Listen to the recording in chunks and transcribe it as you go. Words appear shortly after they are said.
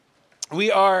We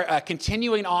are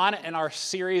continuing on in our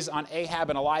series on Ahab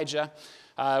and Elijah.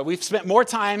 We've spent more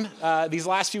time these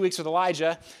last few weeks with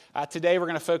Elijah. Today we're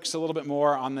going to focus a little bit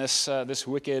more on this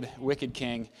wicked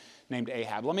king named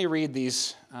Ahab. Let me read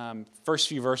these first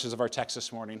few verses of our text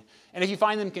this morning. And if you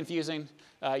find them confusing,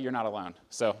 you're not alone.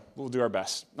 So we'll do our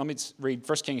best. Let me read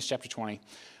 1 Kings chapter 20,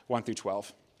 1 through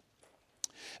 12.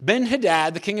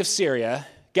 Ben-Hadad, the king of Syria,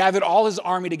 gathered all his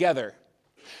army together.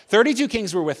 32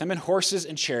 kings were with him, and horses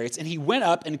and chariots, and he went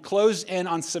up and closed in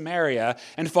on Samaria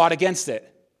and fought against it.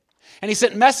 And he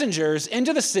sent messengers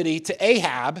into the city to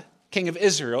Ahab, king of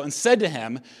Israel, and said to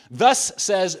him, "Thus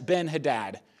says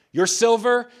Ben-Hadad, your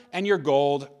silver and your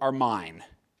gold are mine.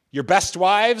 Your best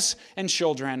wives and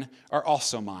children are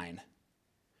also mine."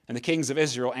 And the king of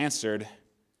Israel answered,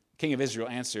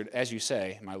 "As you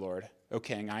say, my lord, O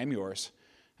king, I am yours,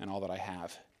 and all that I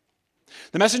have."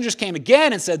 The messengers came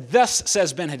again and said, "Thus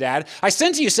says Ben-Hadad, I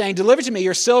sent to you saying, deliver to me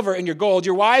your silver and your gold,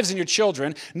 your wives and your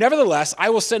children. Nevertheless, I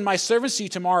will send my servants to you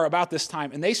tomorrow about this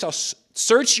time, and they shall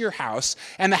search your house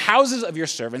and the houses of your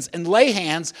servants and lay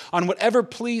hands on whatever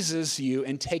pleases you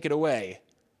and take it away."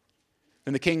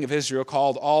 Then the king of Israel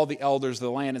called all the elders of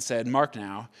the land and said, "Mark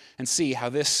now and see how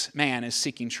this man is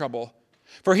seeking trouble.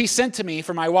 For he sent to me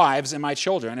for my wives and my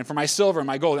children and for my silver and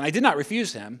my gold, and I did not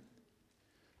refuse him."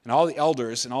 And all the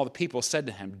elders and all the people said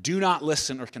to him, "Do not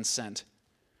listen or consent."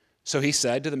 So he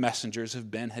said to the messengers of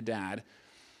Ben-Hadad,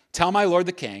 "Tell my lord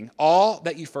the king, all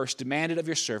that you first demanded of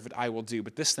your servant I will do,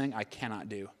 but this thing I cannot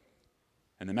do."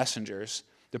 And the messengers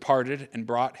departed and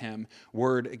brought him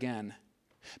word again.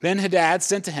 Ben-Hadad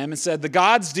sent to him and said, "The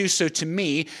gods do so to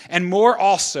me, and more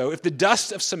also, if the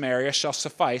dust of Samaria shall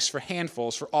suffice for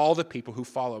handfuls for all the people who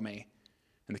follow me."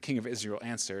 And the king of Israel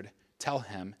answered, "Tell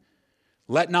him,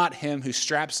 let not him who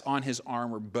straps on his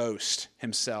armor boast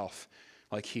himself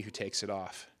like he who takes it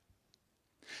off."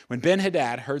 When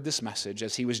Ben-Hadad heard this message,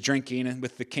 as he was drinking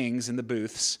with the kings in the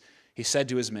booths, he said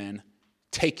to his men,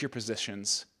 "Take your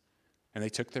positions." And they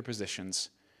took their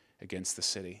positions against the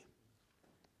city.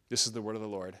 This is the word of the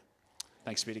Lord.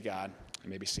 Thanks be to God. You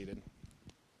may be seated.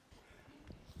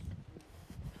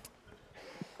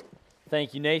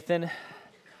 Thank you, Nathan.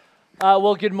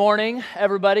 Well, good morning,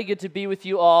 everybody. Good to be with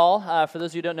you all. For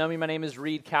those of you who don't know me, my name is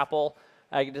Reed Capel.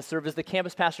 I get to serve as the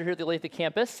campus pastor here at the Olathe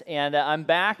campus, and I'm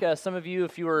back. Some of you,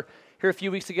 if you were here a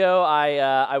few weeks ago,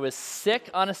 I was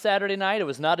sick on a Saturday night. It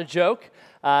was not a joke,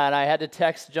 and I had to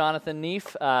text Jonathan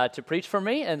Neef to preach for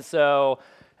me, and so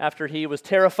after he was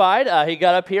terrified, he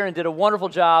got up here and did a wonderful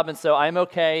job, and so I'm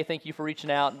okay. Thank you for reaching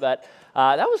out, but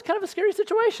that was kind of a scary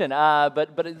situation,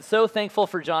 but so thankful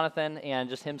for Jonathan and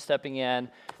just him stepping in.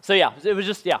 So yeah, it was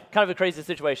just, kind of a crazy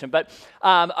situation. But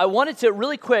I wanted to,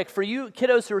 really quick, for you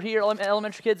kiddos who are here,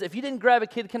 elementary kids, if you didn't grab a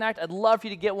Kid Connect, I'd love for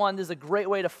you to get one. This is a great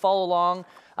way to follow along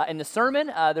in the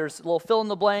sermon. There's a little fill in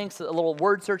the blanks, a little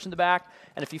word search in the back,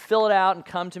 and if you fill it out and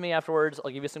come to me afterwards, I'll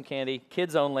give you some candy.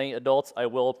 Kids only, adults, I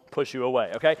will push you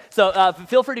away, okay? So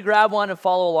feel free to grab one and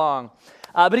follow along.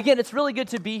 But again, it's really good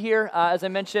to be here. As I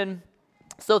mentioned,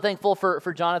 so thankful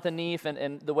for Jonathan Neef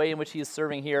and the way in which he is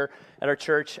serving here at our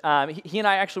church. He and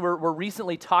I actually were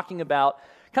recently talking about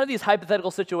kind of these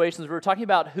hypothetical situations. We were talking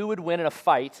about who would win in a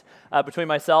fight between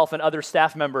myself and other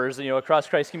staff members, across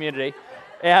Christ Community.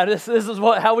 And this is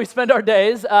how we spend our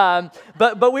days.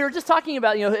 But we were just talking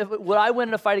about, would I win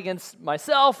in a fight against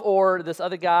myself or this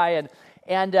other guy?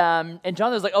 And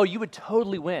Jonathan was like, "Oh, you would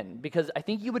totally win because I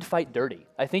think you would fight dirty.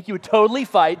 I think you would totally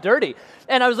fight dirty."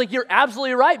 And I was like, "You're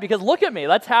absolutely right because look at me.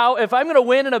 That's how, if I'm going to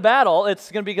win in a battle,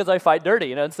 it's going to be because I fight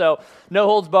dirty." And so no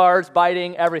holds bars,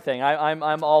 biting, everything.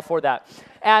 I'm all for that.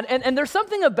 And there's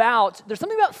something about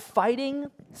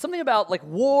fighting, something about like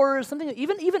wars, something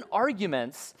even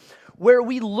arguments where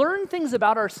we learn things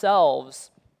about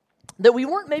ourselves that we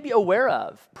weren't maybe aware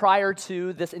of prior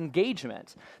to this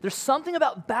engagement. There's something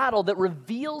about battle that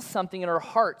reveals something in our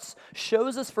hearts,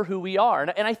 shows us for who we are.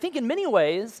 And I think in many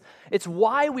ways, it's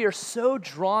why we are so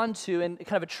drawn to and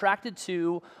kind of attracted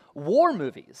to war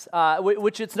movies,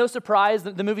 which it's no surprise.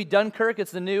 The movie Dunkirk,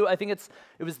 it's the new, I think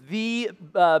it was the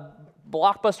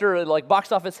blockbuster, like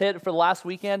box office hit for the last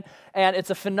weekend, and it's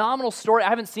a phenomenal story. I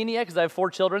haven't seen it yet because I have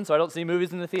 4 children, so I don't see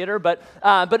movies in the theater. But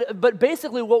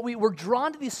basically, what we were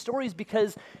drawn to these stories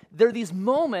because they're these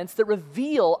moments that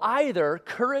reveal either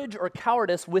courage or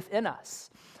cowardice within us.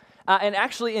 And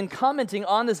actually, in commenting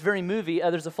on this very movie,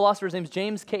 there's a philosopher, his name's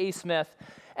James K.A. Smith,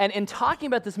 and in talking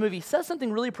about this movie, he says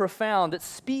something really profound that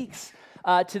speaks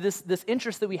to this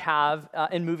interest that we have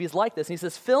in movies like this. And he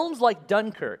says, "Films like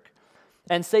Dunkirk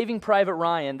and Saving Private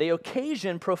Ryan, they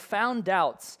occasion profound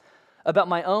doubts about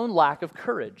my own lack of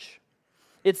courage.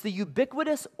 It's the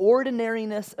ubiquitous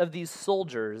ordinariness of these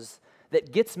soldiers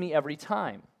that gets me every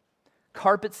time.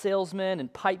 Carpet salesmen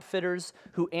and pipe fitters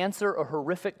who answer a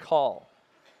horrific call.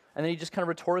 And then he just kind of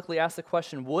rhetorically asks the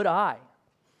question, would I?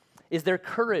 Is there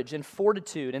courage and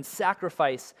fortitude and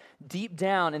sacrifice deep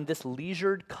down in this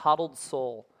leisured, coddled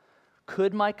soul?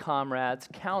 Could my comrades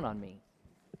count on me?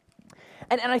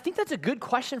 And I think that's a good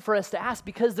question for us to ask,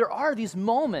 because there are these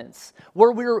moments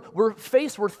where we're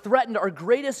threatened, our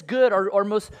greatest good, our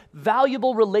most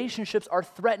valuable relationships are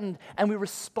threatened, and we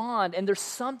respond, and there's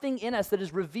something in us that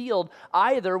is revealed.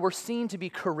 Either we're seen to be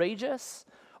courageous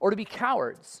or to be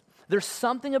cowards. There's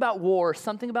something about war,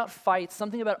 something about fights,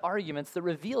 something about arguments that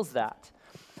reveals that.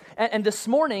 And this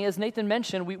morning, as Nathan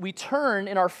mentioned, we turn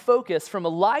in our focus from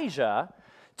Elijah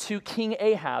to King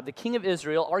Ahab, the king of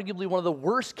Israel, arguably one of the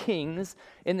worst kings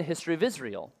in the history of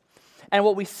Israel. And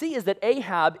what we see is that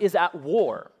Ahab is at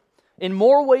war in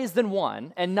more ways than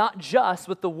one, and not just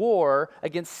with the war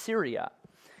against Syria.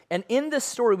 And in this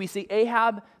story, we see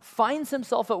Ahab finds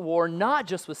himself at war not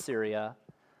just with Syria,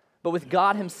 but with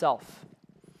God himself.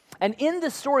 And in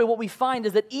this story, what we find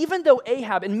is that even though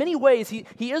Ahab, in many ways,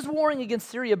 he is warring against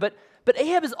Syria, but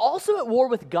Ahab is also at war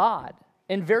with God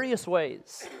in various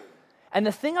ways. And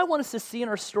the thing I want us to see in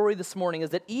our story this morning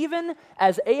is that even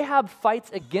as Ahab fights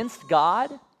against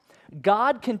God,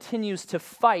 God continues to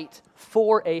fight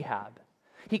for Ahab.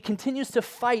 He continues to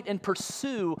fight and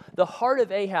pursue the heart of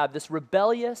Ahab, this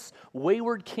rebellious,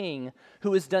 wayward king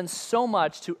who has done so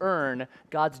much to earn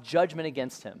God's judgment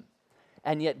against him.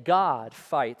 And yet God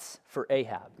fights for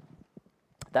Ahab.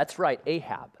 That's right,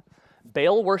 Ahab.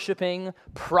 Baal-worshiping,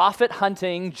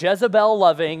 prophet-hunting,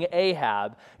 Jezebel-loving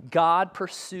Ahab, God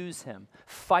pursues him,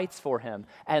 fights for him,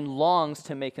 and longs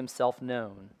to make himself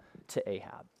known to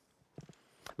Ahab.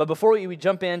 But before we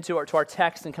jump into our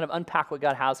text and kind of unpack what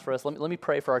God has for us, let me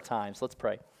pray for our time. So let's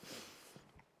pray.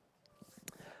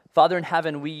 Father in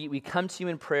heaven, we come to you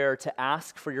in prayer to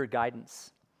ask for your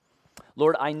guidance.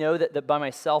 Lord, I know that by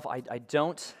myself, I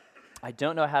don't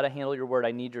know how to handle your word.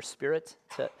 I need your Spirit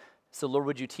to. So, Lord,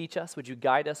 would you teach us? Would you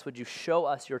guide us? Would you show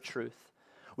us your truth?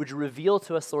 Would you reveal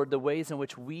to us, Lord, the ways in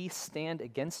which we stand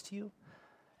against you?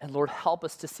 And, Lord, help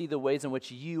us to see the ways in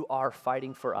which you are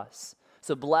fighting for us.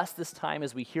 So bless this time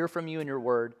as we hear from you in your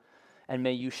word, and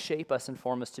may you shape us and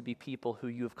form us to be people who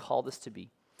you have called us to be.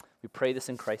 We pray this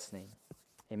in Christ's name.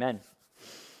 Amen.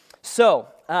 So,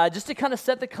 just to kind of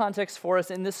set the context for us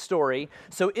in this story,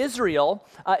 so Israel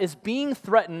is being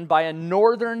threatened by a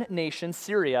northern nation,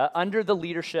 Syria, under the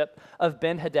leadership of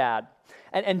Ben-Hadad.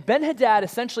 And Ben-Hadad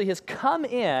essentially has come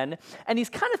in, and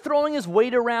he's kind of throwing his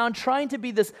weight around, trying to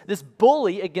be this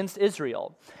bully against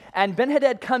Israel. And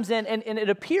Ben-Hadad comes in, and it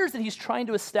appears that he's trying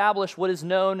to establish what is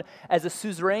known as a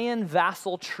suzerain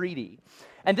vassal treaty.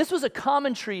 And this was a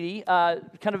common treaty,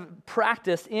 kind of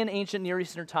practiced in ancient Near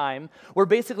Eastern time, where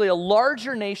basically a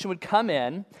larger nation would come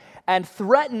in and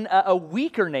threaten a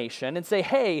weaker nation and say,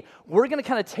 hey, we're going to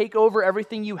kind of take over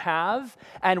everything you have,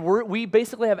 and we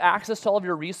basically have access to all of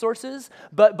your resources,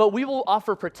 but we will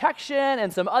offer protection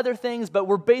and some other things, but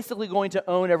we're basically going to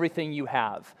own everything you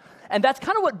have. And that's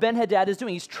kind of what Ben-Hadad is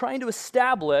doing. He's trying to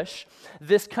establish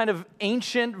this kind of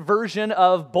ancient version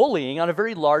of bullying on a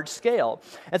very large scale.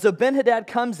 And so Ben-Hadad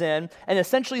comes in and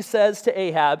essentially says to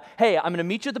Ahab, hey, I'm going to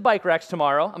meet you at the bike racks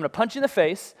tomorrow. I'm going to punch you in the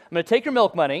face. I'm going to take your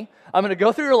milk money. I'm going to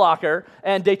go through your locker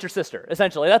and date your sister,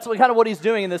 essentially. That's kind of what he's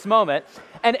doing in this moment.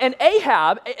 And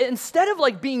Ahab, instead of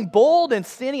like being bold and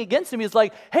standing against him, he's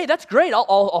like, hey, that's great.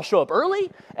 I'll show up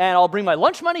early, and I'll bring my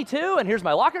lunch money too, and here's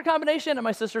my locker combination and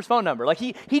my sister's phone number. Like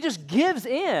he just gives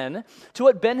in to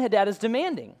what Ben-Hadad is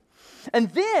demanding.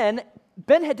 And then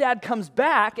Ben-Hadad comes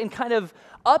back and kind of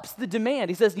ups the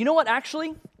demand. He says, you know what,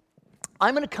 actually,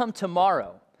 I'm going to come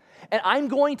tomorrow. And I'm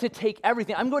going to take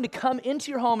everything. I'm going to come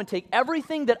into your home and take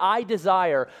everything that I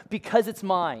desire because it's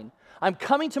mine. I'm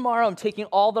coming tomorrow. I'm taking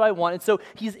all that I want. And so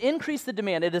he's increased the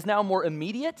demand. It is now more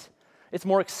immediate. It's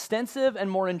more extensive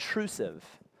and more intrusive.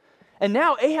 And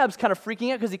now Ahab's kind of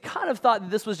freaking out because he kind of thought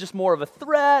that this was just more of a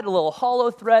threat, a little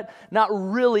hollow threat, not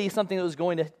really something that was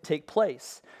going to take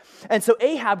place. And so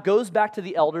Ahab goes back to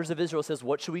the elders of Israel and says,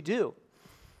 what should we do?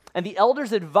 And the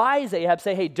elders advise Ahab,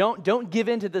 say, hey, don't give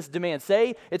in to this demand.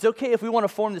 Say, it's okay if we want to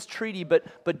form this treaty, but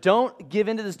don't give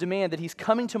in to this demand that he's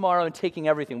coming tomorrow and taking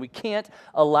everything. We can't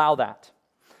allow that.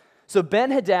 So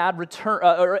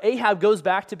Ahab goes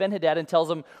back to Ben-Hadad and tells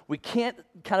him, we can't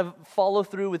kind of follow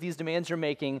through with these demands you're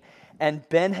making. And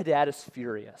Ben-Hadad is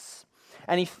furious.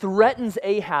 And he threatens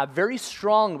Ahab very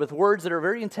strong with words that are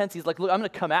very intense. He's like, look, I'm going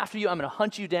to come after you. I'm going to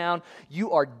hunt you down.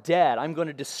 You are dead. I'm going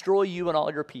to destroy you and all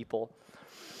your people.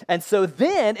 And so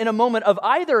then, in a moment of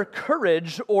either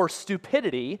courage or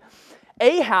stupidity,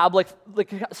 Ahab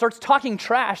starts talking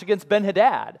trash against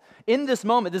Ben-Hadad in this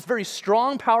moment, this very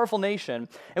strong, powerful nation.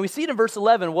 And we see it in verse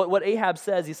 11, what Ahab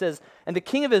says. He says, "And the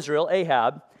king of Israel,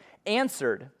 Ahab,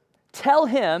 answered, 'Tell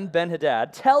him,'"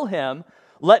 Ben-Hadad, "'tell him,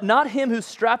 let not him who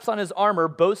straps on his armor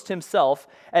boast himself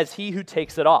as he who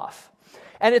takes it off.'"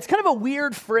 And it's kind of a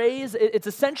weird phrase. It's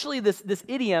essentially this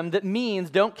idiom that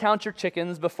means don't count your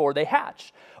chickens before they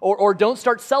hatch, or don't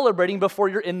start celebrating before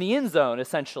you're in the end zone,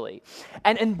 essentially.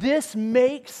 And this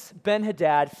makes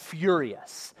Ben-Hadad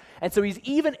furious. And so he's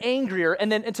even angrier.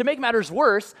 And to make matters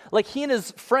worse, like he and his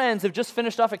friends have just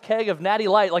finished off a keg of Natty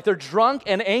Light. Like they're drunk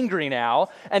and angry now,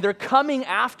 and they're coming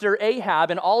after Ahab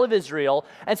and all of Israel.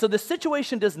 And so the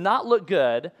situation does not look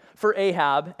good for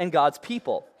Ahab and God's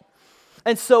people.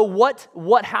 And so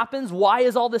what happens? Why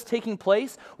is all this taking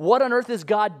place? What on earth is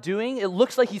God doing? It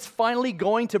looks like he's finally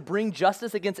going to bring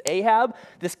justice against Ahab,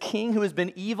 this king who has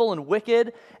been evil and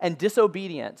wicked and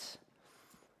disobedient.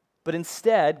 But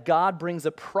instead, God brings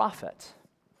a prophet.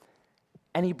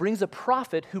 And he brings a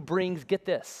prophet who brings, get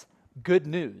this, good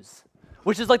news.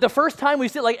 Which is like the first time we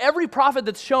see it. Like every prophet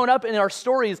that's shown up in our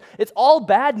stories, it's all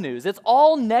bad news. It's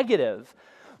all negative.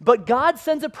 But God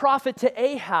sends a prophet to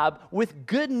Ahab with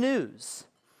good news.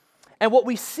 And what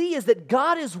we see is that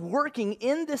God is working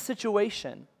in this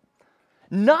situation,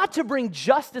 not to bring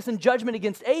justice and judgment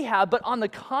against Ahab, but on the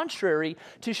contrary,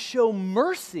 to show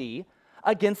mercy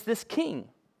against this king.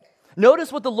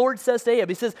 Notice what the Lord says to Ahab.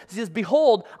 He says,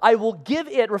 "Behold, I will give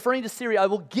it," referring to Syria, "I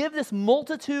will give this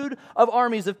multitude of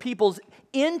armies of peoples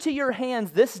into your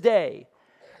hands this day,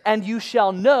 and you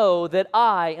shall know that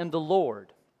I am the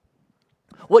Lord."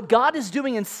 What God is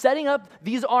doing in setting up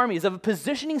these armies, of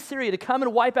positioning Syria to come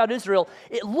and wipe out Israel,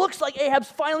 it looks like Ahab's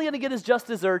finally going to get his just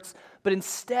desserts, but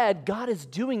instead, God is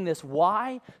doing this.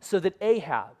 Why? So that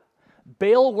Ahab,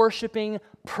 Baal-worshiping,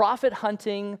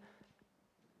 prophet-hunting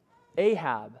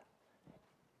Ahab,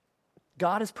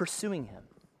 God is pursuing him.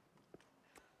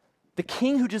 The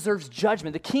king who deserves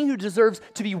judgment, the king who deserves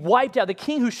to be wiped out, the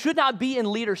king who should not be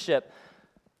in leadership,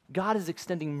 God is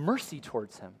extending mercy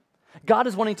towards him. God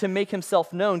is wanting to make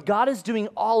himself known. God is doing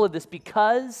all of this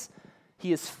because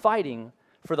he is fighting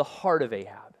for the heart of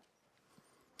Ahab.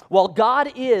 While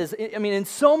God is, in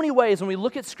so many ways, when we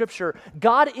look at Scripture,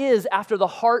 God is after the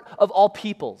heart of all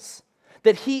peoples.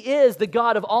 That he is the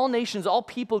God of all nations, all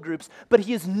people groups, but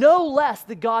he is no less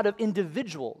the God of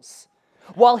individuals.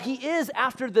 While he is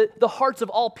after the hearts of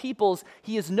all peoples,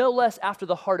 he is no less after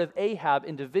the heart of Ahab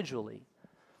individually.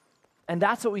 And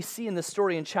that's what we see in this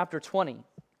story in chapter 20.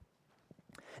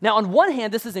 Now, on one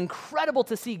hand, this is incredible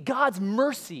to see God's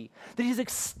mercy, that he's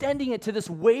extending it to this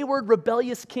wayward,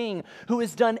 rebellious king who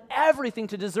has done everything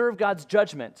to deserve God's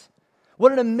judgment.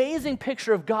 What an amazing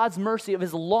picture of God's mercy, of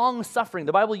his long suffering.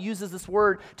 The Bible uses this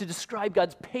word to describe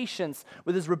God's patience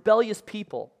with his rebellious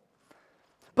people.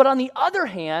 But on the other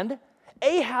hand,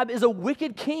 Ahab is a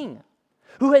wicked king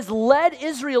who has led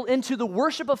Israel into the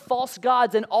worship of false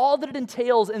gods and all that it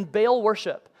entails in Baal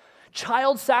worship.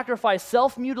 Child sacrifice,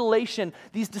 self-mutilation,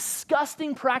 these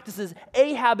disgusting practices.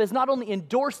 Ahab has not only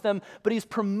endorsed them, but he's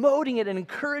promoting it and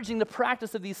encouraging the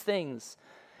practice of these things.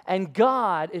 And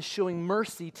God is showing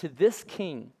mercy to this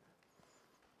king.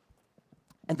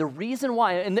 And the reason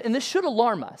why, and this should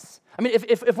alarm us.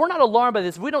 If we're not alarmed by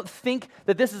this, if we don't think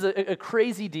that this is a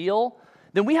crazy deal,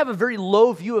 then we have a very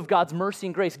low view of God's mercy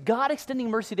and grace. God extending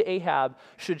mercy to Ahab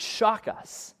should shock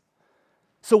us.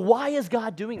 So why is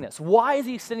God doing this? Why is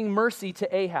he extending mercy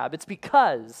to Ahab? It's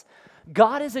because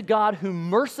God is a God who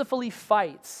mercifully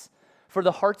fights for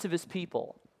the hearts of his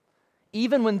people,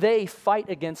 even when they fight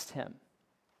against him.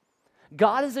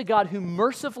 God is a God who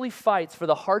mercifully fights for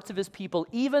the hearts of his people,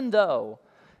 even though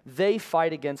they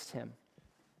fight against him.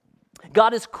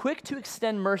 God is quick to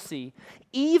extend mercy,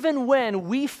 even when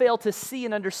we fail to see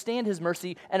and understand his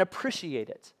mercy and appreciate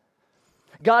it.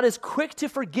 God is quick to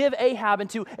forgive Ahab and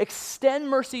to extend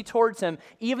mercy towards him,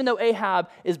 even though Ahab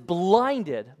is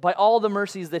blinded by all the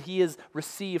mercies that he has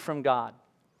received from God.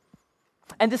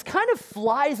 And this kind of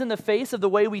flies in the face of the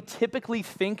way we typically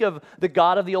think of the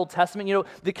God of the Old Testament. You know,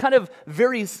 the kind of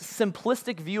very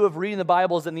simplistic view of reading the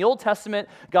Bible is in the Old Testament,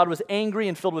 God was angry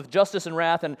and filled with justice and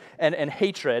wrath and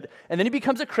hatred. And then he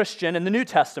becomes a Christian in the New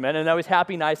Testament, and now he's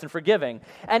happy, nice, and forgiving.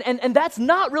 And that's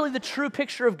not really the true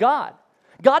picture of God.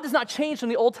 God does not change from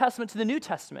the Old Testament to the New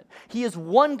Testament. He is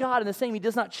one God and the same. He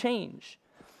does not change.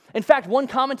 In fact, one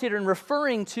commentator, in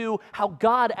referring to how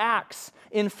God acts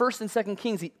in 1st and 2nd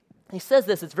Kings, he says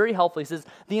this, it's very helpful. He says,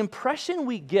 the impression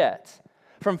we get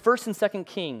from 1st and 2nd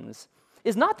Kings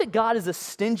is not that God is a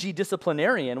stingy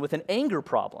disciplinarian with an anger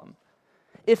problem.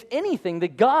 If anything, the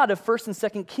God of 1st and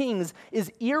 2nd Kings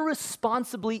is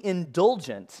irresponsibly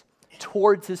indulgent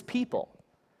towards his people.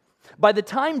 By the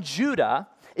time Judah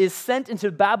is sent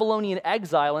into Babylonian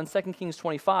exile in 2 Kings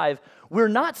 25, we're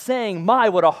not saying, my,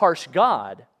 what a harsh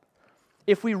God.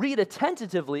 If we read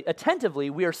attentively,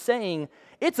 we are saying,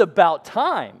 it's about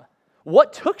time.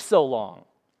 What took so long?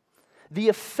 The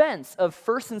offense of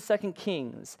 1st and 2nd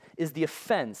Kings is the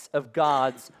offense of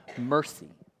God's mercy.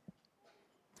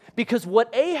 Because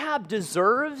what Ahab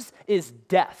deserves is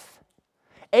death.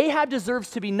 Ahab deserves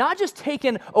to be not just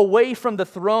taken away from the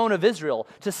throne of Israel,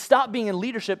 to stop being in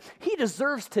leadership. He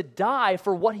deserves to die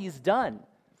for what he's done.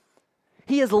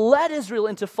 He has led Israel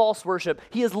into false worship.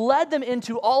 He has led them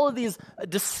into all of these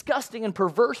disgusting and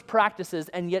perverse practices,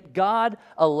 and yet God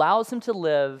allows him to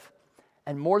live,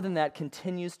 and more than that,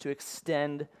 continues to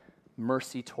extend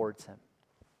mercy towards him.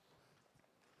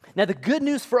 Now, the good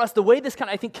news for us, the way this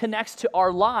I think connects to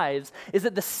our lives, is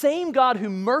that the same God who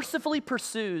mercifully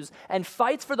pursues and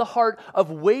fights for the heart of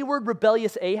wayward,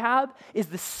 rebellious Ahab is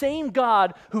the same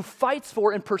God who fights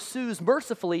for and pursues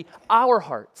mercifully our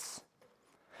hearts.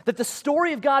 That the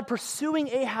story of God pursuing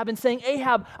Ahab and saying,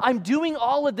 Ahab, I'm doing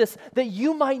all of this that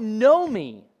you might know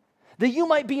me, that you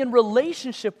might be in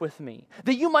relationship with me,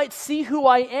 that you might see who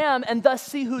I am and thus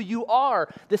see who you are.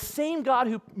 The same God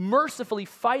who mercifully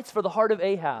fights for the heart of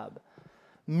Ahab,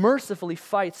 mercifully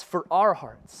fights for our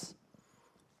hearts.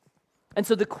 And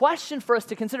so the question for us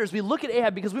to consider as we look at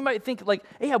Ahab, because we might think like,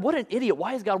 Ahab, what an idiot.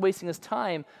 Why is God wasting his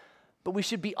time? But we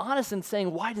should be honest in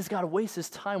saying, why does God waste his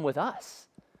time with us?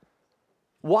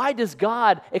 Why does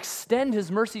God extend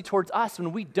his mercy towards us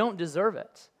when we don't deserve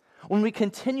it? When we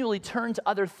continually turn to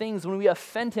other things, when we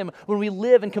offend him, when we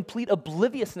live in complete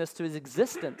obliviousness to his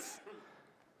existence.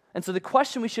 And so the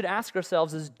question we should ask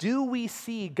ourselves is, do we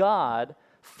see God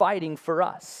fighting for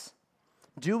us?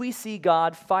 Do we see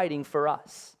God fighting for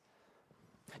us?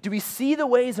 Do we see the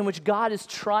ways in which God is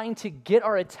trying to get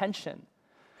our attention?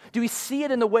 Do we see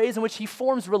it in the ways in which he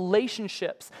forms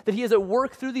relationships, that he is at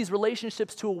work through these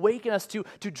relationships to awaken us, to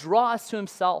draw us to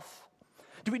himself?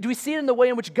 Do we see it in the way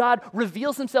in which God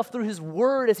reveals himself through his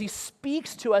word as he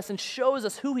speaks to us and shows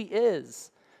us who he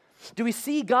is? Do we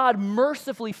see God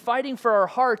mercifully fighting for our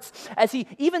hearts as he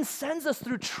even sends us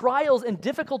through trials and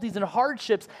difficulties and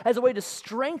hardships as a way to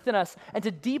strengthen us and to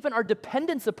deepen our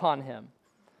dependence upon him?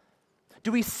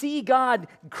 Do we see God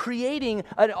creating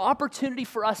an opportunity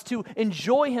for us to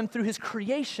enjoy him through his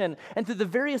creation and through the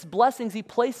various blessings he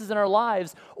places in our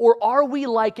lives? Or are we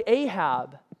like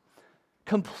Ahab,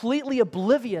 completely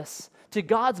oblivious to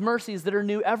God's mercies that are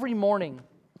new every morning?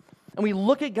 And we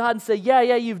look at God and say, yeah,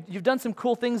 you've done some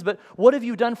cool things, but what have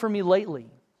you done for me lately?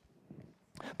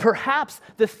 Perhaps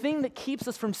the thing that keeps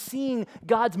us from seeing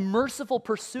God's merciful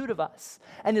pursuit of us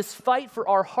and his fight for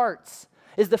our hearts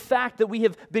is the fact that we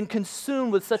have been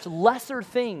consumed with such lesser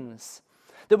things,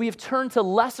 that we have turned to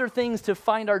lesser things to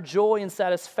find our joy and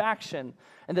satisfaction,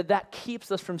 and that keeps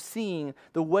us from seeing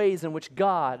the ways in which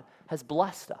God has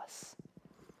blessed us.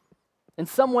 In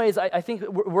some ways, I think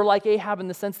we're like Ahab in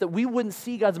the sense that we wouldn't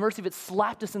see God's mercy if it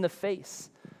slapped us in the face.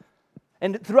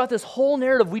 And throughout this whole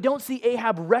narrative, we don't see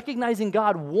Ahab recognizing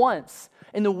God once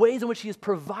in the ways in which he has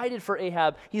provided for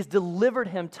Ahab. He's delivered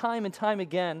him time and time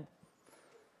again.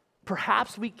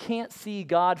 Perhaps we can't see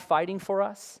God fighting for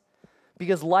us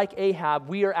because, like Ahab,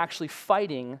 we are actually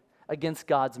fighting against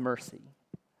God's mercy.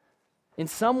 In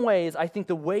some ways, I think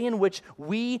the way in which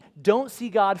we don't see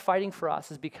God fighting for us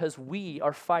is because we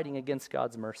are fighting against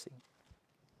God's mercy.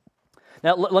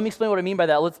 Now, let me explain what I mean by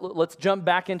that. Let's jump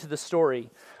back into the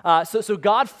story. So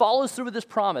God follows through with this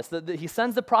promise. He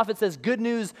sends the prophet, says, good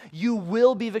news, you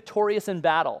will be victorious in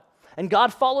battle. And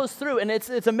God follows through, and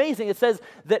it's amazing. It says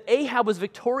that Ahab was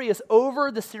victorious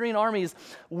over the Syrian armies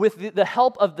with the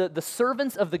help of the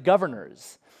servants of the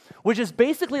governors, which is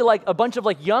basically like a bunch of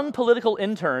like young political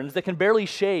interns that can barely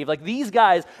shave. Like these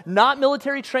guys, not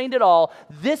military trained at all.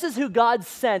 This is who God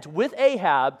sent with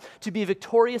Ahab to be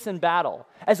victorious in battle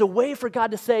as a way for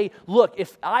God to say, look,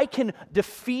 if I can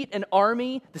defeat an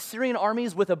army, the Syrian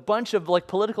armies with a bunch of like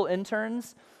political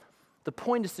interns, the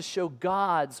point is to show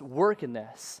God's work in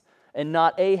this and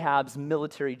not Ahab's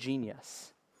military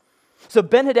genius. So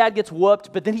Ben-Hadad gets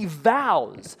whooped, but then he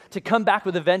vows to come back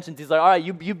with a vengeance. He's like, all right,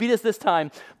 you beat us this time,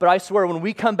 but I swear when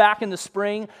we come back in the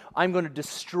spring, I'm going to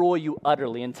destroy you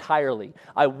utterly, entirely.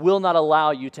 I will not allow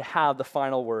you to have the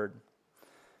final word.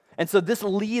 And so this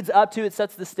leads up to, it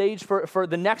sets the stage for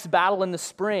the next battle in the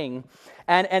spring.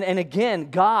 And again,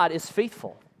 God is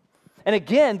faithful. And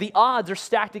again, the odds are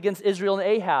stacked against Israel and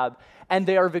Ahab, and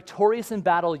they are victorious in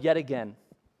battle yet again.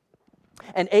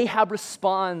 And Ahab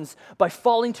responds by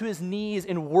falling to his knees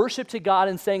in worship to God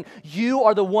and saying, "You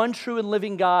are the one true and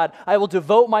living God. I will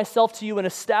devote myself to you and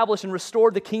establish and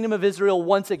restore the kingdom of Israel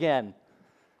once again."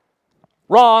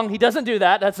 Wrong. He doesn't do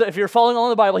that. That's if you're following along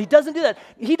the Bible. He doesn't do that.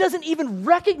 He doesn't even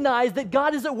recognize that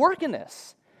God is at work in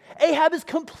this. Ahab is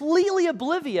completely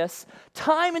oblivious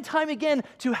time and time again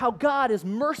to how God has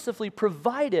mercifully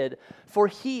provided for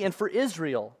he and for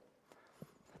Israel.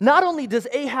 Not only does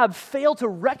Ahab fail to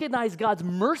recognize God's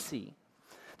mercy,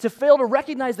 to fail to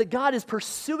recognize that God is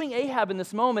pursuing Ahab in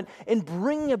this moment and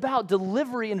bringing about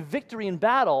delivery and victory in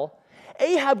battle,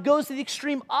 Ahab goes to the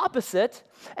extreme opposite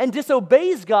and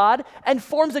disobeys God and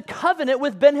forms a covenant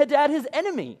with Ben-Hadad, his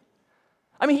enemy.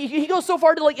 I mean, he goes so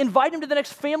far to invite him to the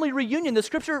next family reunion. The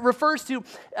scripture refers to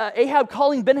Ahab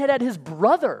calling Ben-Hadad his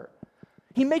brother.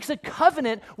 He makes a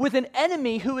covenant with an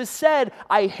enemy who has said,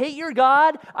 "I hate your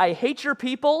God, I hate your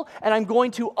people, and I'm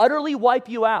going to utterly wipe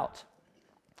you out."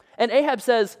 And Ahab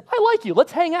says, "I like you,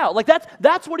 let's hang out."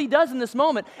 That's what he does in this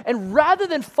moment. And rather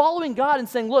than following God and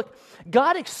saying, look,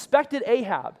 God expected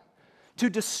Ahab to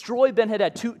destroy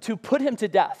Ben-Hadad, to put him to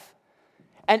death.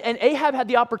 And Ahab had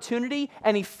the opportunity,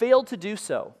 and he failed to do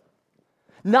so.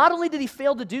 Not only did he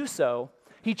fail to do so,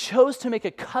 he chose to make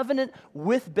a covenant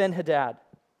with Ben-Hadad.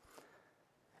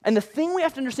 And the thing we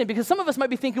have to understand, because some of us might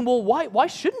be thinking, well, why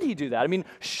shouldn't he do that? I mean,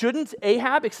 shouldn't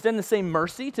Ahab extend the same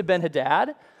mercy to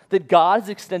Ben-Hadad that God has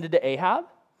extended to Ahab?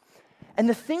 And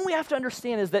the thing we have to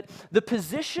understand is that the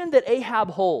position that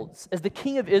Ahab holds as the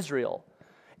king of Israel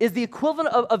is the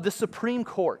equivalent of the Supreme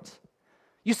Court.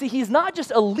 You see, he's not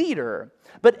just a leader,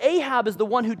 but Ahab is the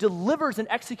one who delivers and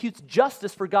executes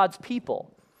justice for God's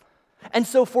people. And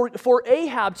so for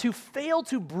Ahab to fail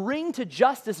to bring to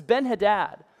justice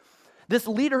Ben-Hadad, this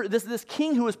leader, this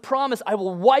king who has promised, "I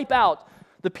will wipe out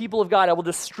the people of God, I will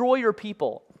destroy your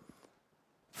people."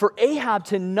 For Ahab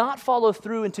to not follow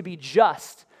through and to be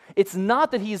just, it's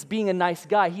not that he is being a nice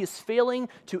guy. He is failing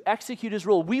to execute his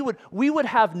rule. We would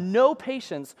have no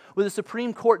patience with a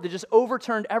Supreme Court that just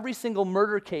overturned every single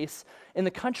murder case in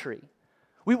the country.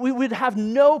 We would have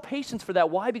no patience for that.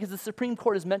 Why? Because the Supreme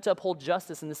Court is meant to uphold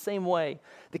justice in the same way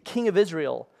the king of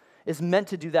Israel is meant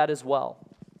to do that as well.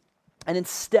 And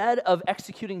instead of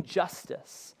executing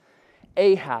justice,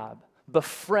 Ahab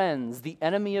befriends the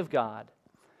enemy of God,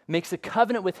 makes a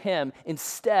covenant with him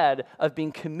instead of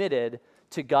being committed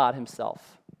to God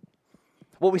himself.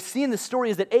 What we see in this story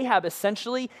is that Ahab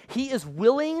essentially, he is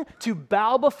willing to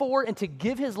bow before and to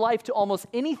give his life to almost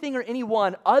anything or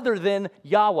anyone other than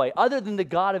Yahweh, other than the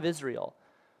God of Israel.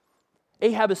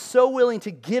 Ahab is so willing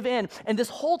to give in. And this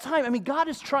whole time, I mean, God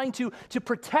is trying to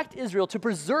protect Israel, to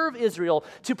preserve Israel,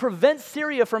 to prevent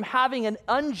Syria from having an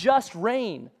unjust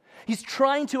reign. He's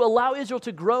trying to allow Israel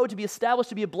to grow, to be established,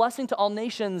 to be a blessing to all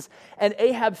nations, and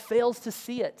Ahab fails to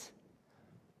see it.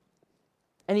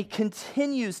 And he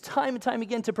continues time and time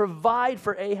again to provide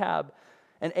for Ahab,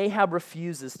 and Ahab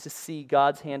refuses to see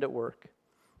God's hand at work.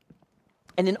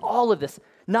 And in all of this,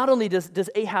 not only does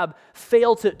Ahab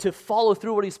fail to follow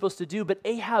through what he's supposed to do, but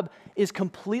Ahab is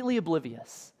completely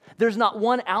oblivious. There's not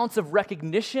 1 ounce of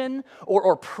recognition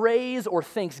or praise or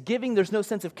thanksgiving. There's no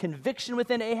sense of conviction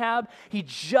within Ahab. He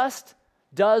just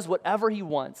does whatever he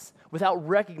wants without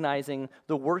recognizing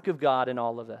the work of God in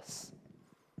all of this.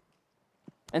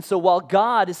 And so while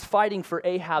God is fighting for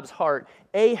Ahab's heart,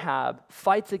 Ahab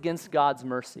fights against God's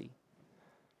mercy.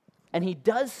 And he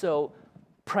does so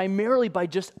primarily by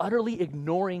just utterly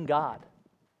ignoring God.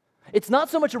 It's not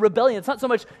so much a rebellion. It's not so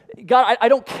much, God, I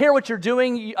don't care what you're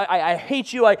doing. I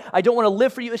hate you. I don't want to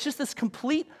live for you. It's just this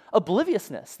complete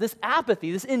obliviousness, this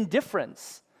apathy, this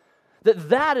indifference.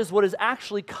 That is what is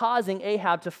actually causing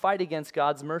Ahab to fight against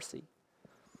God's mercy.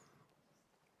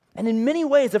 And in many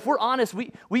ways, if we're honest,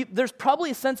 there's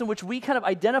probably a sense in which we kind of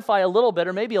identify a little bit,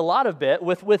 or maybe a lot of bit,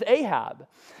 with Ahab.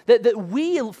 That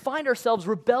we find ourselves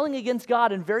rebelling against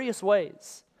God in various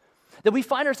ways. That we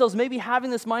find ourselves maybe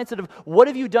having this mindset of, what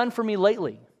have you done for me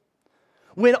lately?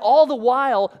 When all the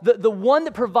while, the one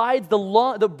that provides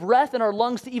the breath in our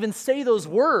lungs to even say those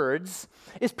words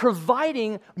is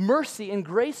providing mercy and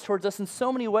grace towards us in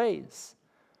so many ways.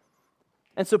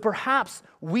 And so perhaps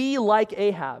we, like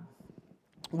Ahab,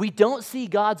 we don't see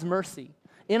God's mercy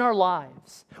in our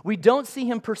lives. We don't see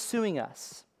him pursuing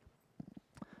us.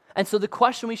 And so the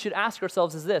question we should ask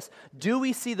ourselves is this: do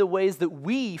we see the ways that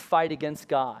we fight against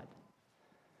God?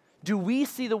 Do we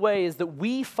see the ways that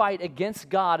we fight against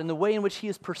God and the way in which he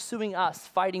is pursuing us,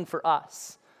 fighting for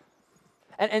us?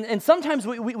 And sometimes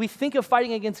we think of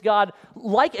fighting against God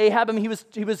like Ahab. I mean,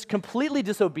 he was completely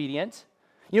disobedient.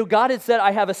 You know, God had said,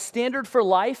 I have a standard for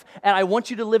life, and I want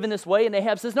you to live in this way. And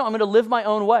Ahab says, no, I'm going to live my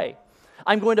own way.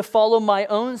 I'm going to follow my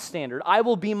own standard. I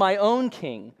will be my own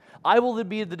king. I will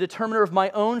be the determiner of my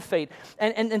own fate.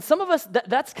 And some of us,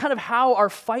 that's kind of how our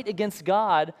fight against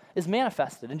God is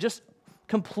manifested, in just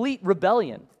complete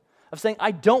rebellion of saying,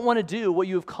 I don't want to do what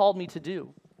you have called me to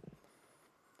do.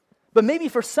 But maybe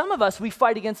for some of us, we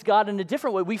fight against God in a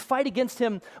different way. We fight against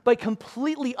him by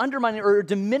completely undermining or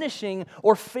diminishing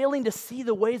or failing to see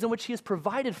the ways in which he has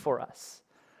provided for us,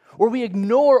 where we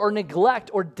ignore or neglect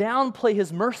or downplay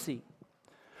his mercy,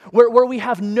 where we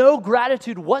have no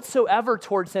gratitude whatsoever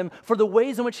towards him for the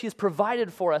ways in which he has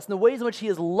provided for us, and the ways in which he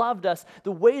has loved us,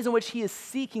 the ways in which he is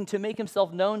seeking to make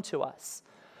himself known to us.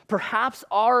 Perhaps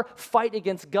our fight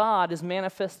against God is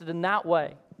manifested in that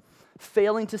way,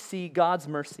 failing to see God's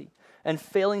mercy and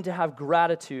failing to have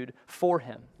gratitude for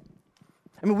him.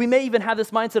 I mean, we may even have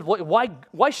this mindset of,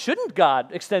 why shouldn't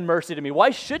God extend mercy to me? Why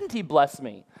shouldn't he bless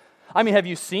me? I mean, have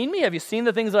you seen me? Have you seen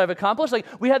the things that I've accomplished? Like,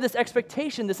 we have this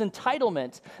expectation, this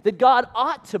entitlement that God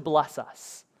ought to bless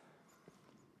us.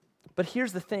 But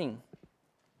here's the thing.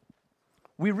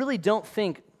 We really don't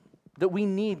think that we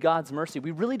need God's mercy.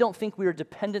 We really don't think we are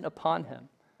dependent upon him.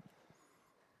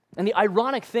 And the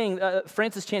ironic thing,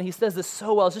 Francis Chan, he says this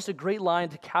so well. It's just a great line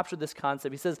to capture this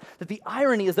concept. He says that the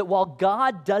irony is that while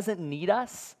God doesn't need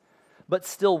us, but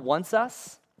still wants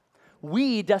us,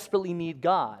 we desperately need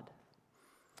God,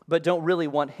 but don't really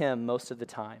want him most of the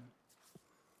time.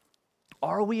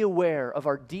 Are we aware of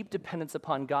our deep dependence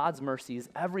upon God's mercies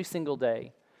every single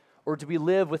day, or do we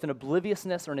live with an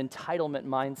obliviousness or an entitlement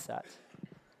mindset?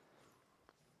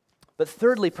 But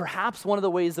thirdly, perhaps one of the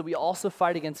ways that we also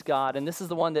fight against God, and this is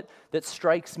the one that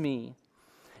strikes me,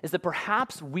 is that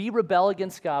perhaps we rebel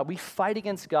against God, we fight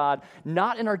against God,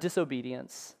 not in our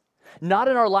disobedience, not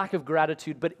in our lack of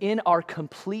gratitude, but in our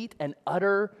complete and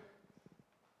utter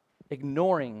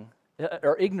ignoring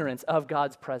or ignorance of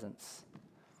God's presence.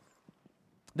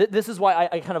 This is why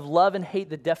I kind of love and hate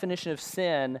the definition of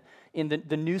sin in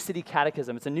the New City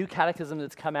Catechism. It's a new catechism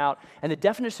that's come out, and the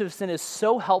definition of sin is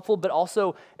so helpful, but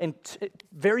also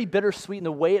very bittersweet in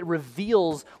the way it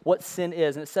reveals what sin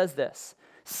is. And it says this: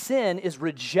 sin is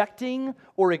rejecting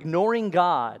or ignoring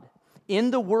God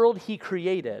in the world he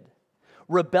created,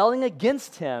 rebelling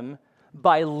against him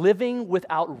by living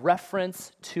without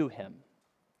reference to him.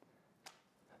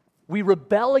 We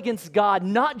rebel against God,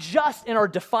 not just in our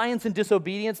defiance and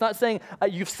disobedience, not saying,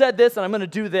 you've said this and I'm going to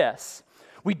do this.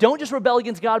 We don't just rebel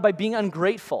against God by being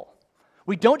ungrateful.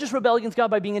 We don't just rebel against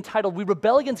God by being entitled. We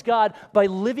rebel against God by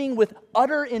living with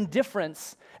utter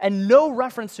indifference and no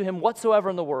reference to him whatsoever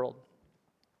in the world.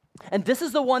 And this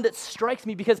is the one that strikes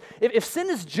me, because if sin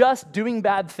is just doing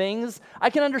bad things, I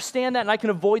can understand that and I can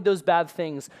avoid those bad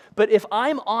things. But if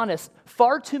I'm honest,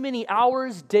 far too many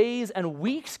hours, days, and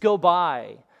weeks go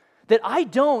by that I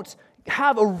don't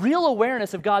have a real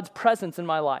awareness of God's presence in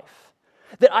my life,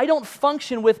 that I don't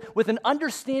function with an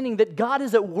understanding that God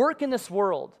is at work in this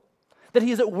world, that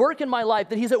he is at work in my life,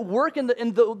 that he's at work in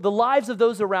the lives of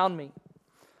those around me.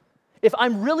 If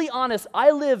I'm really honest,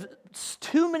 I live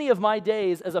too many of my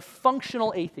days as a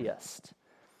functional atheist.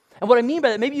 And what I mean by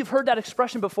that, maybe you've heard that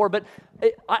expression before, but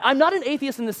I'm not an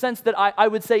atheist in the sense that I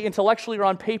would say intellectually or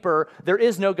on paper, there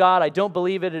is no God, I don't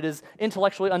believe it, it is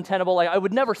intellectually untenable. I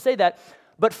would never say that.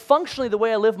 But functionally, the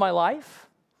way I live my life,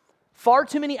 far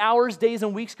too many hours, days,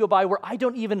 and weeks go by where I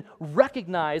don't even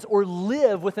recognize or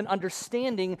live with an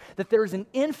understanding that there is an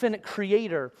infinite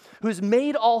creator who's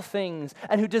made all things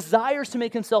and who desires to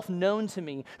make himself known to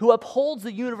me, who upholds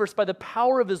the universe by the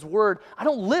power of his word. I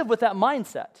don't live with that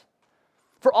mindset.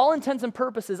 For all intents and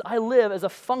purposes, I live as a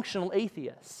functional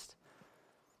atheist.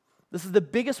 This is the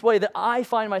biggest way that I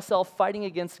find myself fighting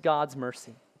against God's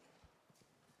mercy.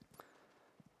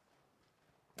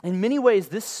 In many ways,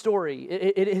 this story,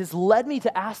 it has led me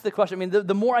to ask the question. I mean,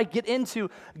 the more I get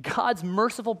into God's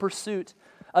merciful pursuit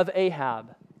of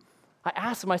Ahab, I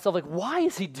ask myself, why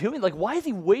is he doing? Why is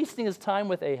he wasting his time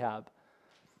with Ahab?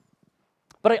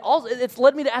 But it's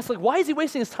led me to ask, why is he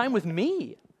wasting his time with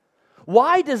me?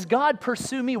 Why does God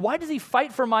pursue me? Why does he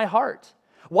fight for my heart?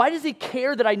 Why does he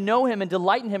care that I know him and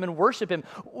delight in him and worship him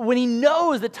when he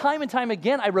knows that time and time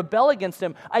again I rebel against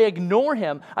him, I ignore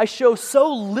him, I show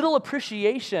so little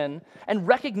appreciation and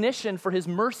recognition for his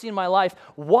mercy in my life?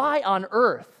 Why on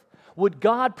earth would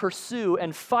God pursue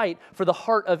and fight for the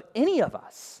heart of any of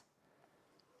us?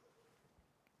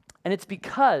 And it's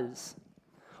because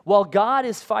while God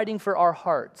is fighting for our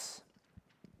hearts,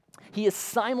 he is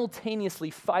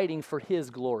simultaneously fighting for his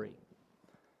glory.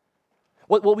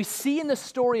 What we see in the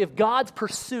story of God's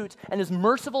pursuit and his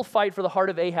merciful fight for the heart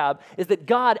of Ahab is that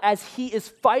God, as he is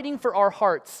fighting for our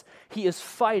hearts, he is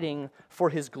fighting for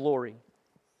his glory.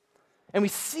 And we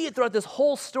see it throughout this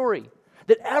whole story.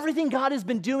 That everything God has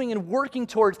been doing and working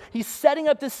towards, he's setting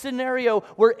up this scenario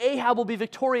where Ahab will be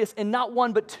victorious in not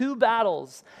one but two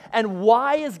battles. And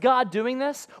why is God doing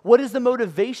this? What is the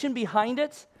motivation behind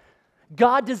it?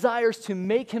 God desires to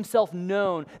make himself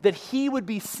known, that he would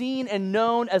be seen and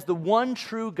known as the one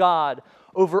true God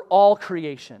over all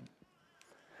creation.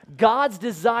 God's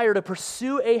desire to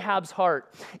pursue Ahab's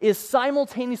heart is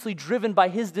simultaneously driven by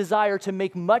his desire to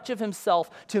make much of himself,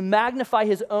 to magnify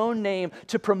his own name,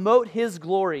 to promote his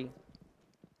glory.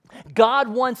 God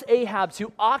wants Ahab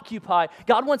to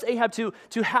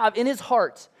have in his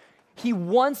heart, he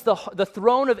wants the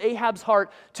throne of Ahab's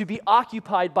heart to be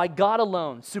occupied by God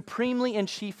alone, supremely and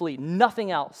chiefly,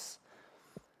 nothing else.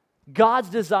 God's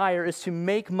desire is to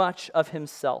make much of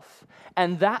himself.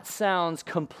 And that sounds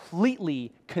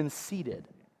completely conceited.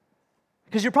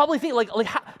 Because you're probably thinking,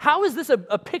 how is this a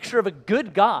picture of a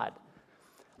good God?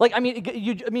 I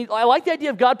like the idea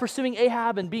of God pursuing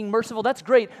Ahab and being merciful. That's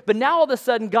great. But now all of a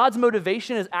sudden, God's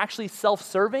motivation is actually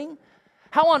self-serving?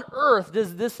 How on earth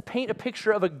does this paint a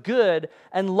picture of a good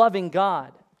and loving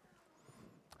God?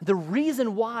 The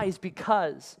reason why is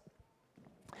because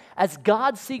as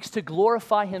God seeks to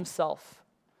glorify himself,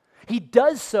 he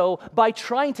does so by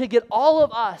trying to get all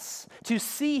of us to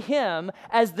see him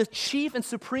as the chief and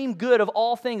supreme good of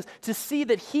all things, to see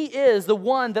that he is the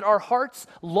one that our hearts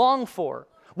long for.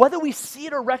 Whether we see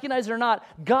it or recognize it or not,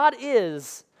 God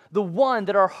is the one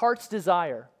that our hearts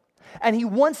desire. And he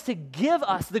wants to give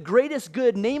us the greatest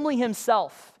good, namely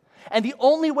himself. And the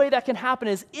only way that can happen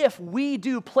is if we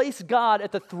do place God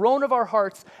at the throne of our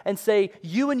hearts and say,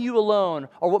 you and you alone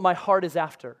are what my heart is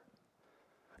after.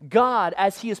 God,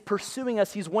 as he is pursuing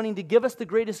us, he's wanting to give us the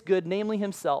greatest good, namely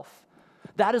himself.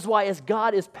 That is why, as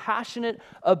God is passionate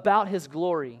about his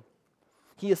glory,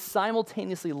 he is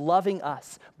simultaneously loving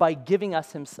us by giving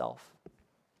us himself.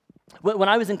 When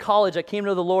I was in college, I came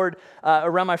to know the Lord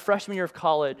around my freshman year of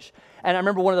college. And I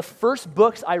remember one of the first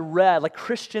books I read, like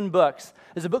Christian books,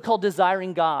 is a book called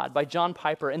Desiring God by John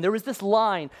Piper. And there was this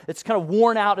line that's kind of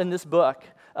worn out in this book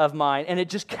of mine, and it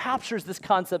just captures this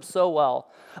concept so well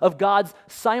of God's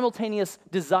simultaneous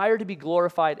desire to be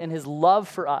glorified and his love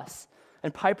for us.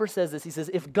 And Piper says this, he says,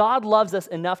 if God loves us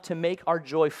enough to make our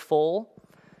joy full,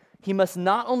 he must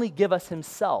not only give us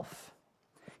himself,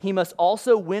 he must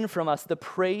also win from us the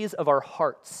praise of our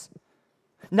hearts.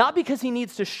 Not because he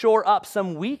needs to shore up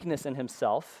some weakness in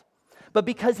himself, but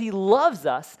because he loves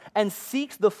us and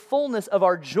seeks the fullness of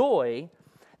our joy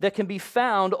that can be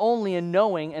found only in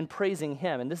knowing and praising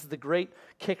him. And this is the great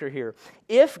kicker here.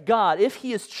 If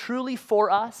he is truly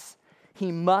for us,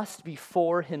 he must be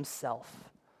for himself.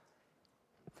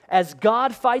 As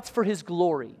God fights for his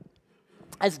glory,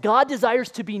 as God desires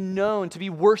to be known, to be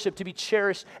worshiped, to be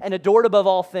cherished, and adored above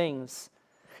all things,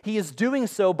 he is doing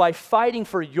so by fighting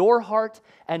for your heart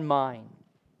and mine.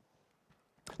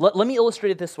 Let me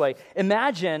illustrate it this way.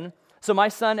 Imagine, so my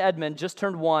son Edmund just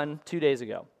turned 1 2 days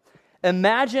ago.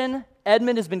 Imagine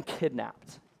Edmund has been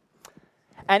kidnapped,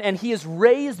 and he is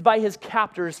raised by his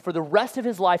captors for the rest of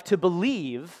his life to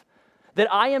believe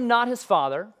that I am not his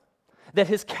father, that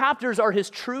his captors are his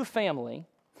true family,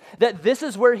 that this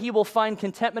is where he will find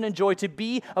contentment and joy, to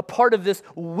be a part of this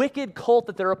wicked cult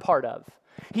that they're a part of.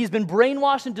 He's been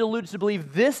brainwashed and deluded to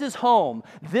believe this is home,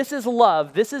 this is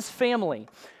love, this is family.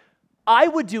 I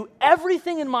would do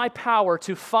everything in my power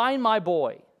to find my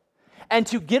boy and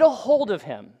to get a hold of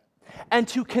him and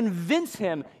to convince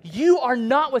him, you are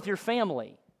not with your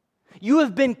family. You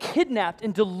have been kidnapped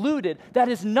and deluded. That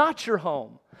is not your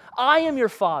home. I am your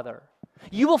father.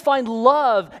 You will find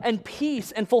love and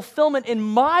peace and fulfillment in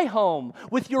my home,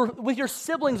 with your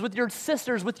siblings, with your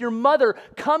sisters, with your mother.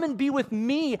 Come and be with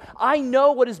me. I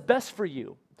know what is best for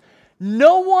you.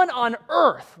 No one on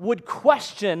earth would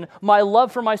question my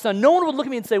love for my son. No one would look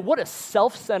at me and say, what a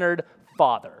self-centered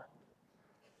father.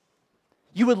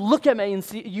 You would look at me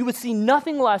and you would see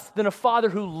nothing less than a father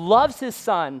who loves his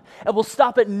son and will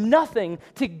stop at nothing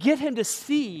to get him to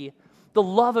see the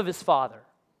love of his father.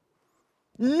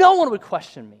 No one would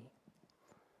question me.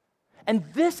 And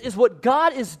this is what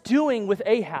God is doing with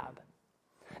Ahab.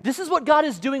 This is what God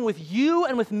is doing with you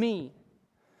and with me.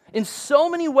 In so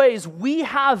many ways, we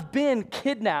have been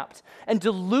kidnapped and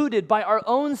deluded by our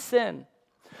own sin.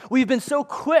 We've been so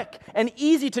quick and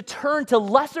easy to turn to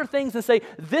lesser things and say,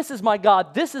 this is my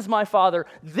God, this is my Father,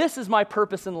 this is my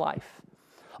purpose in life.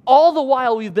 All the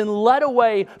while, we've been led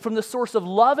away from the source of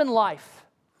love and life.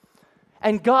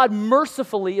 And God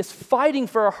mercifully is fighting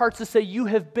for our hearts to say, you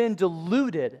have been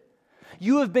deluded.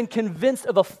 You have been convinced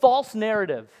of a false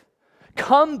narrative.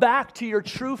 Come back to your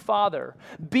true Father.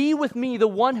 Be with me, the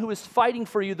one who is fighting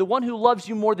for you, the one who loves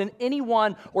you more than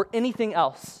anyone or anything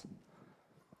else.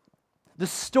 The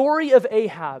story of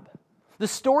Ahab, the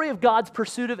story of God's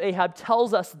pursuit of Ahab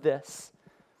tells us this.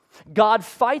 God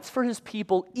fights for his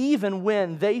people even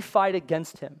when they fight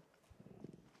against him.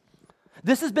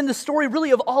 This has been the story really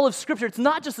of all of Scripture. It's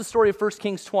not just the story of 1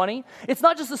 Kings 20. It's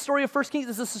not just the story of 1 Kings.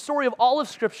 It's the story of all of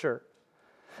Scripture.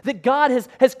 That God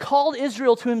has called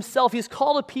Israel to himself. He has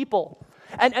called a people.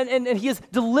 And he has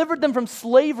delivered them from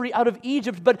slavery out of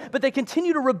Egypt. But they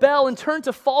continue to rebel and turn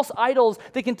to false idols.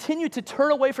 They continue to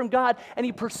turn away from God. And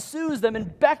he pursues them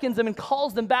and beckons them and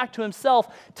calls them back to himself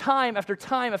time after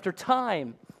time after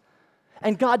time.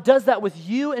 And God does that with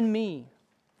you and me.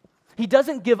 He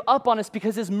doesn't give up on us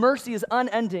because his mercy is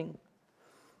unending.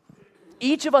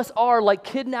 Each of us are like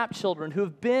kidnapped children who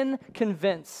have been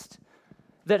convinced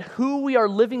that who we are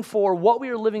living for, what we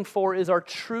are living for, is our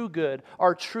true good,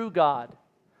 our true God.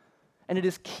 And it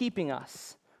is keeping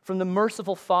us from the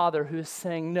merciful Father who is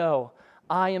saying, no,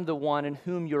 I am the one in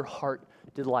whom your heart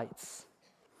delights.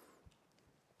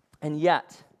 And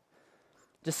yet,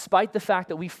 despite the fact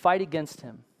that we fight against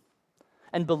him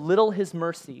and belittle his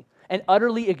mercy and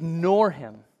utterly ignore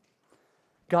him,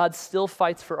 God still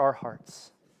fights for our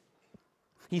hearts.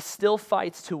 He still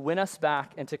fights to win us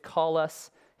back and to call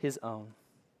us his own.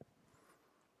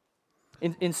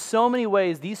 In so many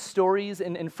ways, these stories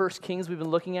in 1 Kings we've been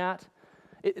looking at,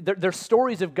 they're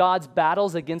stories of God's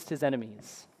battles against his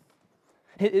enemies.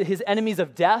 His enemies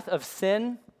of death, of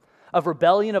sin, of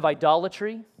rebellion, of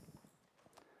idolatry.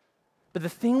 But the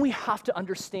thing we have to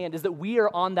understand is that we are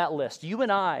on that list. You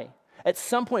and I, at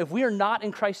some point, if we are not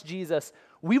in Christ Jesus,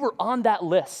 we were on that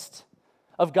list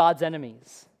of God's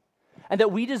enemies. And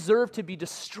that we deserve to be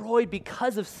destroyed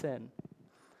because of sin.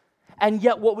 And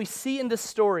yet what we see in this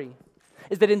story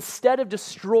is that instead of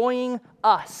destroying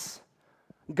us,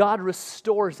 God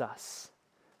restores us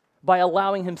by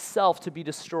allowing himself to be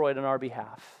destroyed on our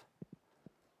behalf.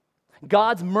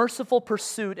 God's merciful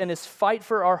pursuit and his fight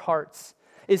for our hearts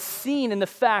is seen in the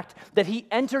fact that he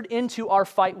entered into our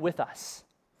fight with us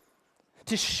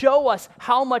to show us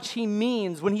how much he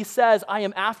means when he says, I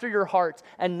am after your heart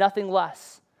and nothing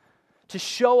less. To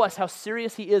show us how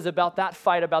serious he is about that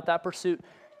fight, about that pursuit.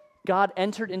 God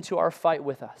entered into our fight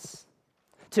with us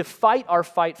to fight our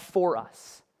fight for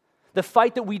us. The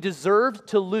fight that we deserved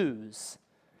to lose,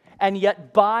 and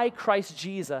yet by Christ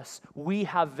Jesus, we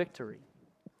have victory.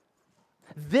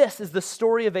 This is the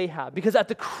story of Ahab, because at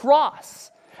the cross,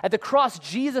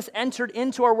 Jesus entered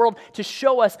into our world to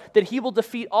show us that he will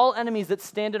defeat all enemies that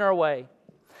stand in our way,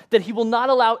 that he will not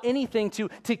allow anything to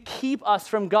keep us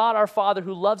from God our Father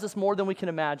who loves us more than we can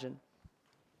imagine.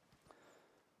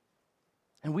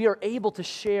 And we are able to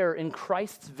share in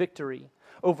Christ's victory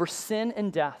over sin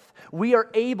and death. We are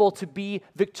able to be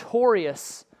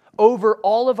victorious over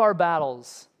all of our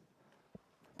battles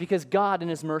because God in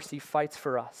his mercy fights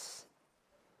for us.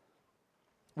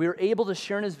 We are able to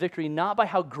share in his victory not by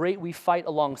how great we fight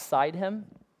alongside him,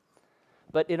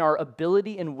 but in our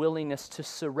ability and willingness to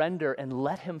surrender and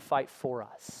let him fight for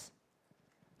us.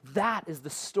 That is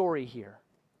the story here.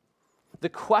 The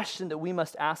question that we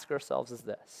must ask ourselves is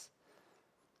this: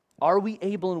 are we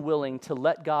able and willing to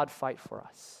let God fight for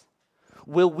us?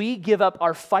 Will we give up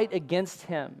our fight against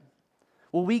him?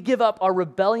 Will we give up our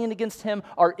rebellion against him,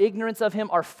 our ignorance of him,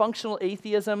 our functional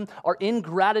atheism, our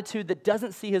ingratitude that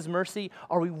doesn't see his mercy?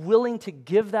 Are we willing to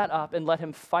give that up and let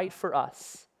him fight for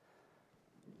us?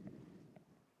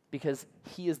 Because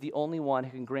he is the only one who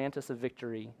can grant us a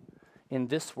victory in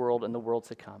this world and the world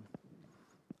to come.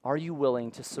 Are you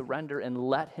willing to surrender and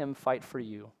let him fight for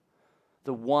you?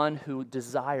 The one who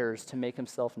desires to make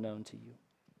himself known to you.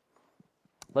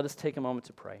 Let us take a moment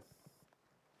to pray.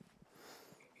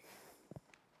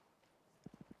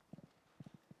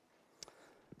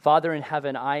 Father in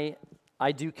heaven, I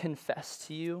do confess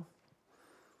to you,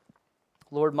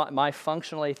 Lord, my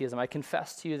functional atheism, I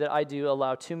confess to you that I do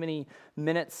allow too many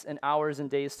minutes and hours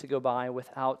and days to go by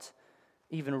without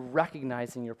even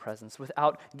recognizing your presence,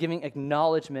 without giving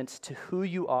acknowledgement to who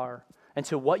you are and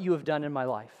to what you have done in my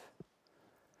life.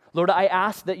 Lord, I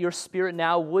ask that your Spirit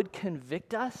now would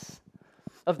convict us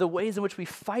of the ways in which we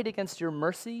fight against your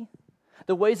mercy,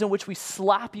 the ways in which we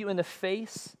slap you in the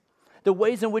face, the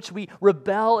ways in which we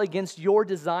rebel against your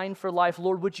design for life.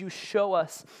 Lord, would you show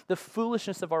us the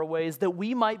foolishness of our ways, that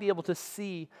we might be able to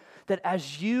see that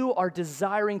as you are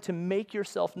desiring to make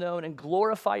yourself known and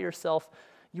glorify yourself,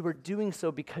 you are doing so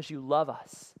because you love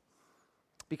us,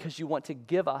 because you want to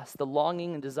give us the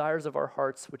longing and desires of our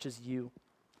hearts, which is you.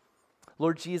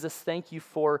 Lord Jesus, thank you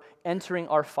for entering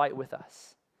our fight with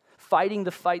us, fighting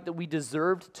the fight that we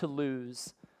deserved to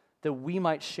lose, that we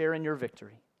might share in your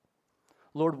victory.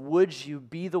 Lord, would you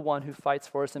be the one who fights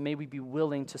for us, and may we be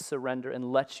willing to surrender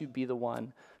and let you be the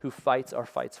one who fights our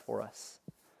fights for us.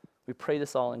 We pray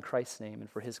this all in Christ's name and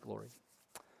for his glory.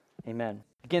 Amen.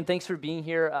 Again, thanks for being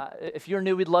here. If you're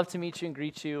new, we'd love to meet you and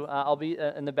greet you. I'll be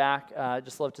in the back.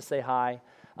 Just love to say hi.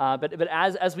 But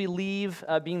as we leave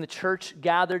being the church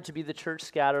gathered to be the church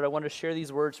scattered, I want to share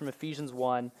these words from Ephesians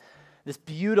 1, this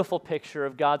beautiful picture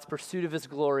of God's pursuit of his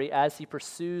glory as he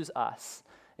pursues us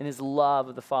in his love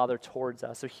of the Father towards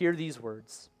us. So hear these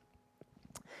words.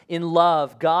 In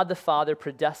love, God the Father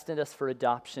predestined us for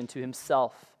adoption to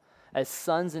himself as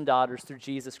sons and daughters through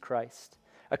Jesus Christ,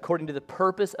 according to the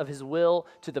purpose of his will,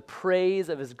 to the praise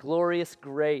of his glorious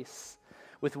grace,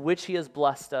 with which he has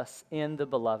blessed us in the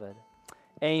beloved.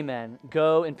 Amen.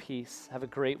 Go in peace. Have a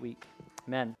great week.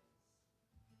 Amen.